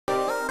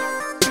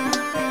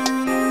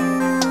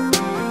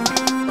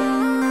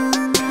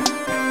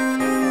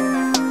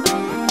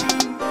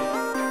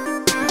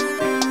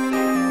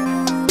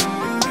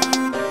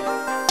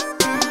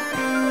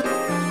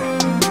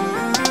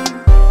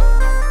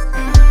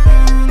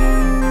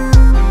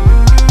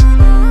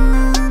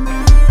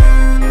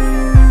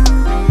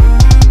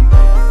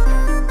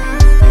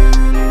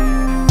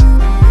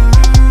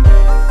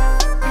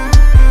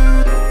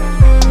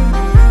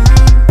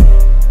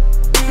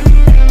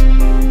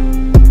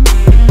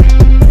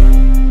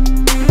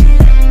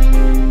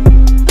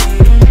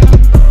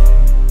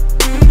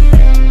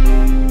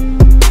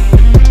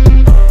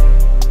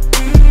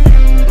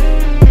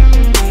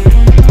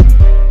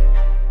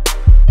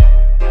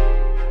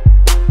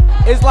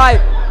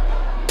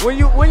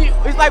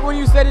it's like when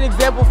you set an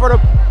example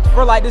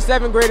for like the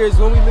 7th graders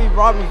when we leave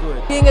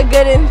Robbinswood. Being a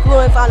good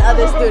influence on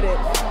other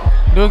students.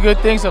 Doing good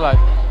things in life.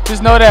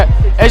 Just know that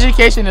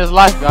education is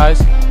life,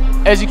 guys.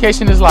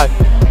 Education is life.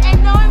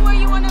 And knowing where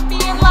you want to be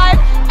in life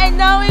and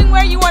knowing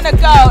where you want to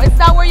go. It's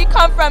not where you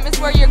come from, it's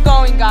where you're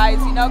going, guys.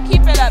 You know,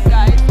 keep it up,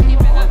 guys. Keep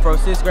it up. From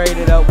 6th grade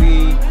it up,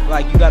 you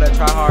gotta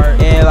try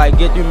hard and like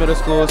get through middle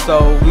school.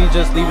 So we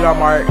just leave it on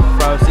mark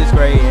from 6th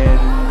grade and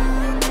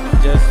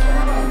just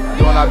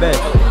doing our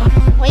best.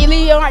 When you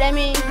leave your mark, that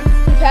means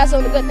you pass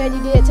on the good things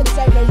you did to the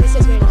 7th graders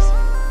and 6th graders.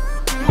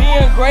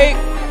 Being great,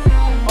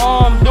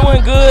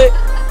 doing good,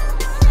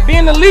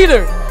 being a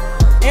leader,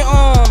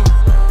 and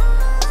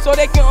so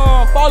they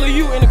can follow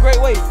you in a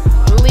great way.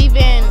 Leave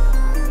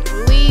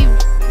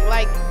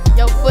like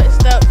your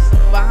footsteps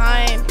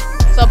behind,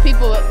 so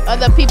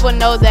other people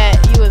know that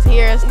you was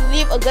here. You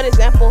leave a good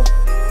example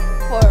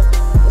for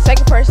the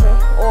second person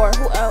or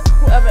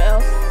whoever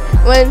else.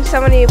 When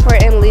somebody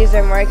important leaves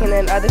their mark and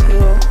then other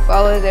people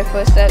follow their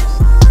footsteps.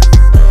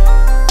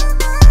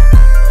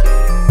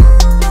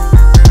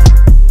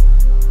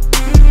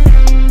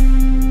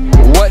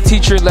 What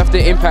teacher left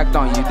an impact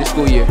on you this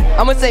school year?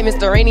 I'm gonna say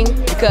Mr. Rainey,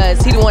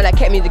 because he the one that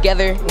kept me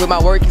together with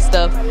my work and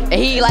stuff. And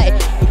he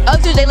other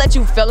teachers, they let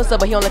you fail and stuff,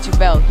 but he don't let you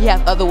fail. He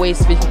has other ways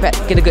to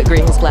get a good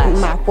grade in his class.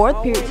 My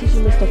 4th period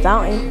teacher, Mr.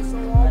 Fountain,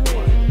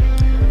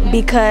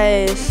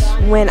 because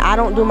when I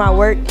don't do my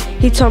work,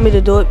 he told me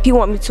to do it. He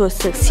want me to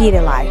succeed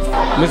in life.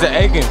 Mr.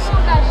 Akins.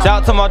 Shout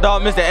out to my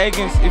dog, Mr.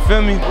 Akins. You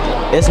feel me?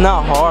 It's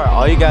not hard.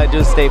 All you gotta do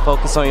is stay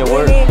focused on your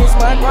work. It's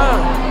my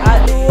grind.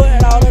 I do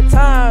it all the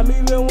time,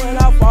 even when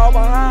I fall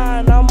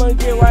behind. I'ma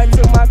get right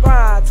to my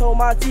grind. Told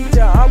my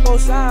teacher I'm gon'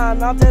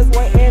 shine. I'm just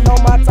waiting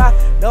on my time.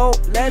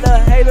 Don't let a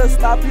hater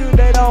stop you.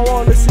 They don't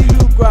want to see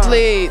you grind.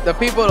 Especially the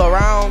people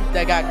around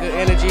that got good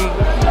energy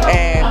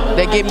and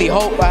they give me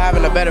hope by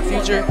having a better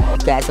future.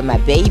 You guys are my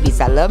babies.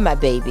 I love my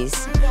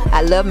babies.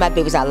 I love my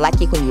babies. I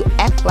like it when you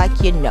act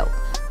like you know.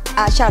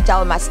 Shout out to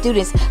all of my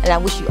students, and I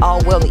wish you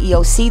all well in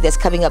EOC that's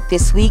coming up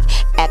this week.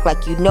 Act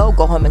like you know,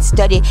 go home and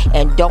study,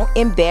 and don't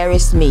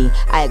embarrass me.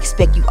 I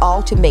expect you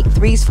all to make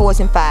 3s,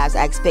 4s, and 5s.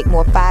 I expect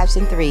more 5s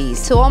and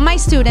 3s. To all my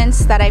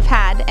students that I've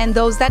had and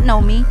those that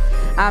know me,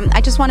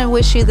 I just want to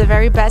wish you the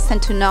very best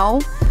and to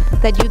know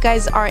that you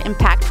guys are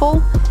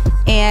impactful,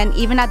 and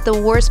even at the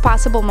worst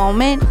possible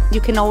moment,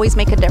 you can always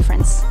make a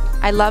difference.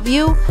 I love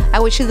you, I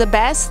wish you the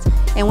best,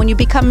 and when you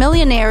become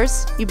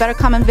millionaires, you better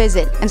come and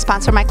visit and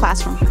sponsor my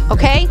classroom,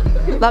 okay?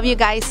 Love you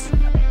guys.